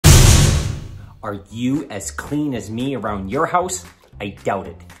Are you as clean as me around your house? I doubt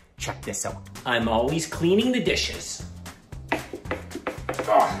it. Check this out. I'm always cleaning the dishes.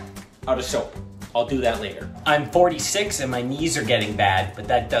 Ugh, out of soap. I'll do that later. I'm 46 and my knees are getting bad, but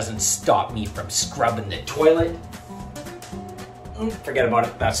that doesn't stop me from scrubbing the toilet. Forget about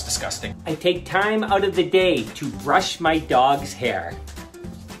it, that's disgusting. I take time out of the day to brush my dog's hair.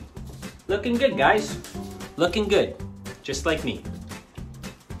 Looking good, guys. Looking good, just like me.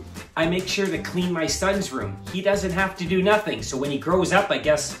 I make sure to clean my son's room. He doesn't have to do nothing, so when he grows up, I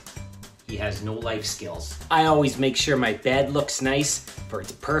guess he has no life skills. I always make sure my bed looks nice, for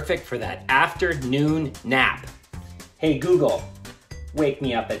it's perfect for that afternoon nap. Hey Google, wake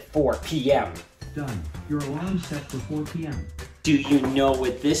me up at 4 p.m. Done. Your alarm set for 4 p.m. Do you know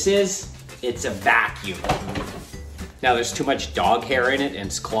what this is? It's a vacuum. Now there's too much dog hair in it and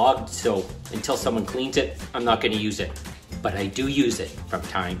it's clogged, so until someone cleans it, I'm not gonna use it. But I do use it from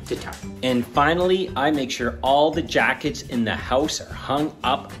time to time. And finally, I make sure all the jackets in the house are hung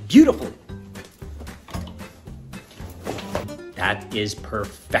up beautifully. That is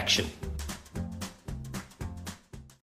perfection.